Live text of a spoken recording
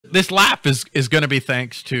this laugh is going to be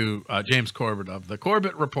thanks to James Corbett of the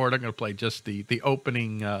Corbett Report. I'm going to play just the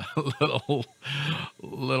opening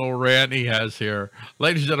little rant he has here.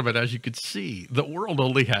 Ladies and gentlemen, as you can see, the world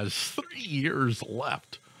only has 3 years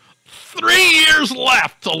left. 3 years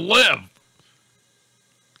left to live.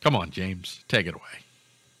 Come on, James, take it away.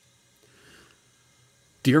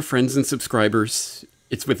 Dear friends and subscribers,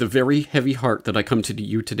 it's with a very heavy heart that I come to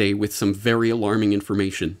you today with some very alarming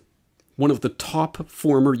information. One of the top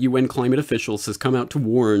former UN climate officials has come out to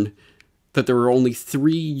warn that there are only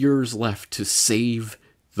 3 years left to save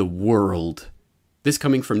the world. This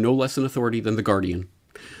coming from no less an authority than The Guardian.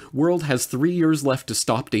 World has 3 years left to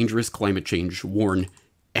stop dangerous climate change, warn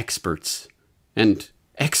experts. And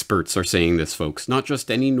experts are saying this, folks, not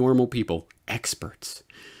just any normal people, experts.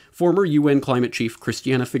 Former UN climate chief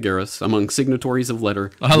Christiana Figueres, among signatories of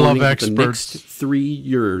letter, warning that the next 3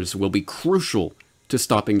 years will be crucial to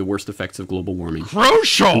stopping the worst effects of global warming.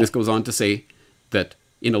 Crucial! And this goes on to say that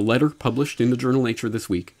in a letter published in the journal Nature this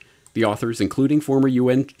week, the authors, including former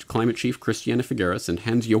UN climate chief Christiana Figueres and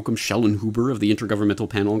Hans-Joachim Schellenhuber of the Intergovernmental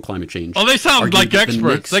Panel on Climate Change, they sound like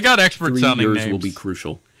experts. They got expert-sounding names. 3 years will be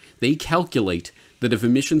crucial. They calculate that if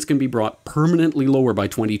emissions can be brought permanently lower by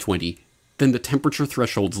 2020, then the temperature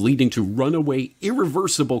thresholds leading to runaway,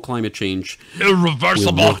 irreversible climate change,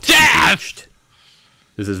 irreversible death.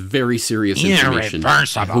 This is very serious information. I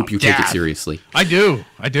hope you take it seriously. I do.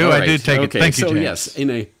 I do take it. Thank you, James. Yes, in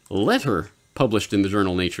a letter published in the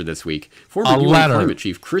journal Nature this week, former UN climate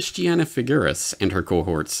chief Christiana Figueres and her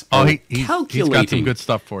cohorts are calculating got some good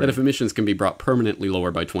stuff for that if emissions can be brought permanently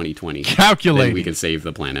lower by 2020, then we can save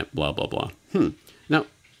the planet, blah, blah, blah. Now,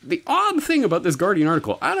 the odd thing about this Guardian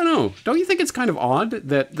article, I don't know, don't you think it's kind of odd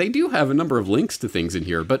that they do have a number of links to things in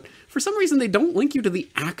here, but for some reason they don't link you to the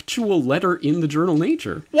actual letter in the journal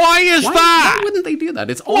Nature? Why is that? Why wouldn't they do that?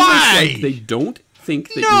 It's almost like they don't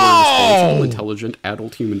think that you are responsible, intelligent,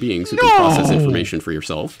 adult human beings who can process information for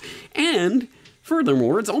yourself. And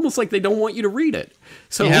furthermore, it's almost like they don't want you to read it.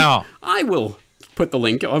 So I will put the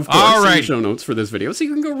link, of course, in the show notes for this video, so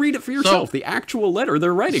you can go read it for yourself. The actual letter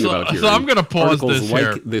they're writing about here. So I'm going to pause this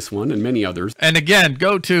here. Like this one and many others. And again,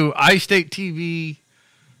 go to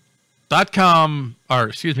iStateTV.com, or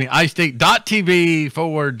excuse me,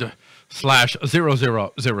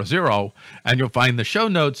 iState.tv/0000, and you'll find the show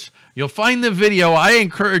notes. You'll find the video. I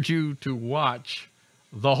encourage you to watch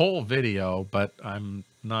the whole video, but I'm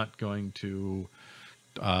not going to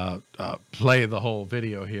play the whole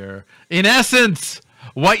video here. In essence,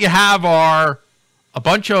 what you have are a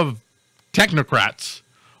bunch of technocrats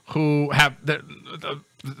who have they're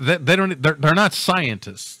not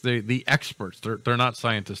scientists. The experts. They're not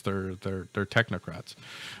scientists. They're technocrats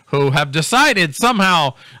who have decided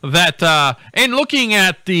somehow that in looking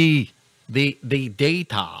at the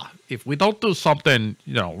data, if we don't do something,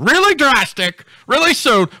 really drastic, really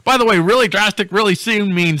soon. By the way, really drastic, really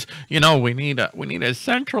soon means, we need a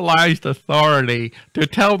centralized authority to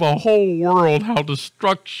tell the whole world how to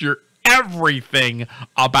structure everything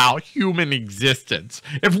about human existence.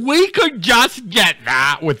 If we could just get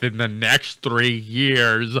that within the next 3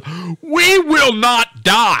 years, we will not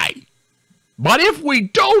die. But if we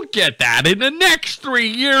don't get that in the next 3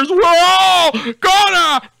 years, we're all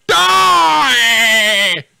gonna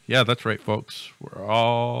die. Yeah, that's right, folks. We're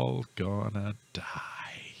all gonna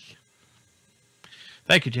die.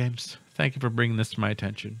 Thank you, James. Thank you for bringing this to my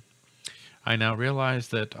attention. I now realize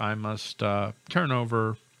that I must turn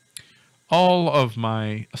over all of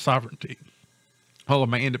my sovereignty, all of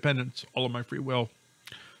my independence, all of my free will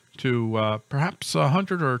to perhaps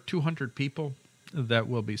 100 or 200 people that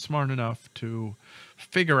will be smart enough to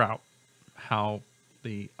figure out how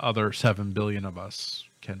the other 7 billion of us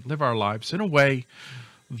can live our lives in a way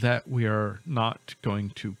that we are not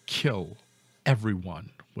going to kill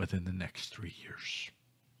everyone within the next 3 years.